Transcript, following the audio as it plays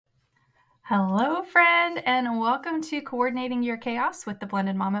Hello, friend, and welcome to Coordinating Your Chaos with the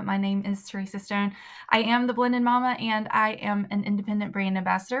Blended Mama. My name is Teresa Stone. I am the Blended Mama, and I am an independent brand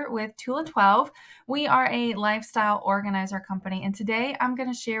ambassador with Tula 12. We are a lifestyle organizer company, and today I'm going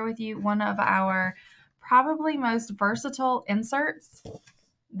to share with you one of our probably most versatile inserts,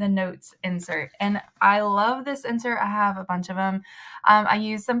 the notes insert. And I love this insert. I have a bunch of them. I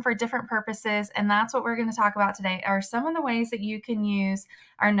use them for different purposes, and that's what we're going to talk about today are some of the ways that you can use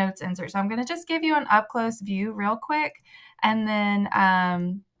our notes insert. So I'm going to just give you an up close view real quick, and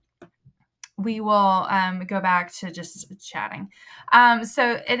then we will go back to just chatting.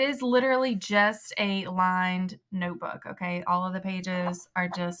 So it is literally just a lined notebook. Okay. All of the pages are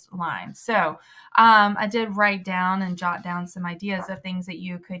just lined. So I did write down and jot down some ideas of things that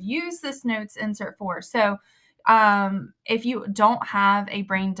you could use this notes insert for. So if you don't have a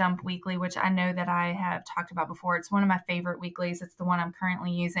brain dump weekly, which I know that I have talked about before, it's one of my favorite weeklies. It's the one I'm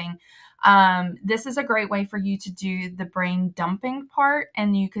currently using. This is a great way for you to do the brain dumping part,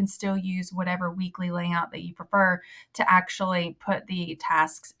 and you can still use whatever weekly layout that you prefer to actually put the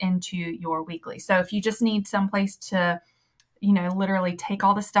tasks into your weekly. So if you just need someplace to literally take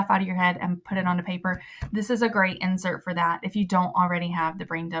all the stuff out of your head and put it onto paper, this is a great insert for that if you don't already have the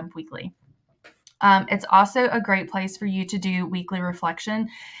brain dump weekly. It's also a great place for you to do weekly reflection.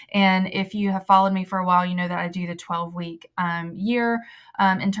 And if you have followed me for a while, you know that I do the 12-week year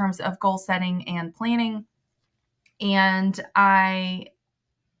in terms of goal setting and planning. And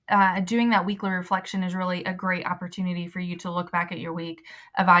doing that weekly reflection is really a great opportunity for you to look back at your week,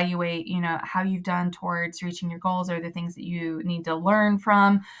 evaluate, how you've done towards reaching your goals or the things that you need to learn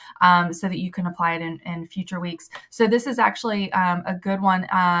from so that you can apply it in future weeks. So this is actually a good one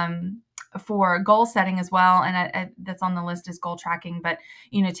for goal setting as well. And that's on the list is goal tracking, but,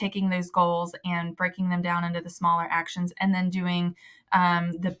 taking those goals and breaking them down into the smaller actions and then doing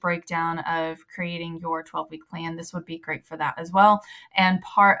the breakdown of creating your 12-week plan. This would be great for that as well. And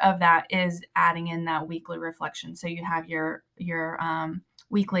part of that is adding in that weekly reflection. So you have your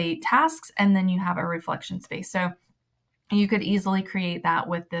weekly tasks, and then you have a reflection space. So you could easily create that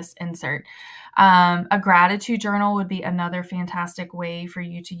with this insert. A gratitude journal would be another fantastic way for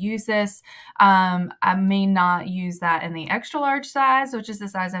you to use this. I may not use that in the extra large size, which is the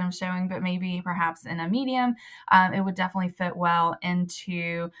size that I'm showing, but maybe perhaps in a medium. It would definitely fit well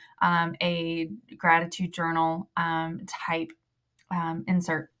into a gratitude journal type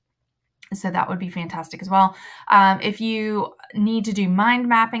insert. So that would be fantastic as well. If you need to do mind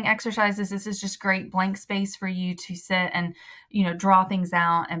mapping exercises, this is just great blank space for you to sit and, draw things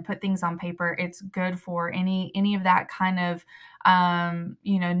out and put things on paper. It's good for any of that kind of,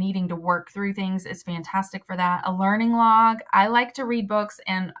 needing to work through things. It's fantastic for that. A learning log. I like to read books,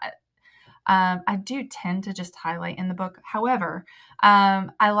 and I do tend to just highlight in the book. However,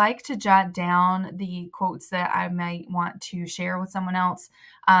 I like to jot down the quotes that I might want to share with someone else.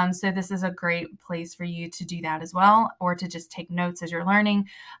 So this is a great place for you to do that as well, or to just take notes as you're learning.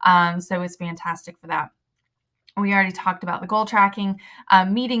 So it's fantastic for that. We already talked about the goal tracking,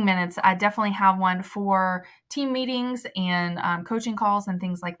 meeting minutes. I definitely have one for team meetings and coaching calls and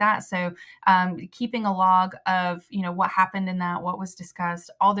things like that. So keeping a log of, what happened in that, what was discussed,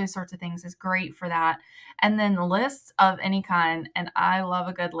 all those sorts of things is great for that. And then lists of any kind. And I love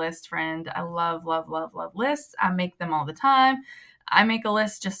a good list, friend. I love, love, love, love lists. I make them all the time. I make a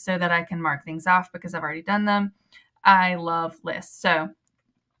list just so that I can mark things off because I've already done them. I love lists. So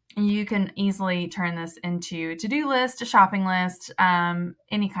you can easily turn this into a to-do list, a shopping list,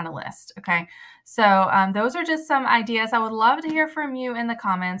 any kind of list. Okay. So those are just some ideas. I would love to hear from you in the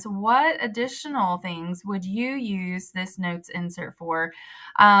comments. What additional things would you use this notes insert for?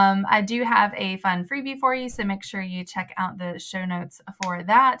 I do have a fun freebie for you, so make sure you check out the show notes for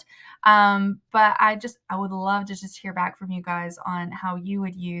that. But I would love to just hear back from you guys on how you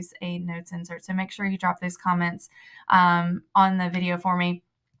would use a notes insert. So make sure you drop those comments on the video for me.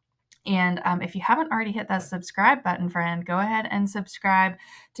 And if you haven't already hit that subscribe button, friend, go ahead and subscribe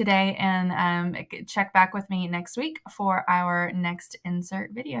today and check back with me next week for our next insert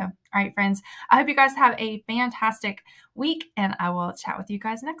video. All right, friends, I hope you guys have a fantastic week, and I will chat with you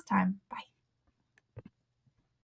guys next time. Bye.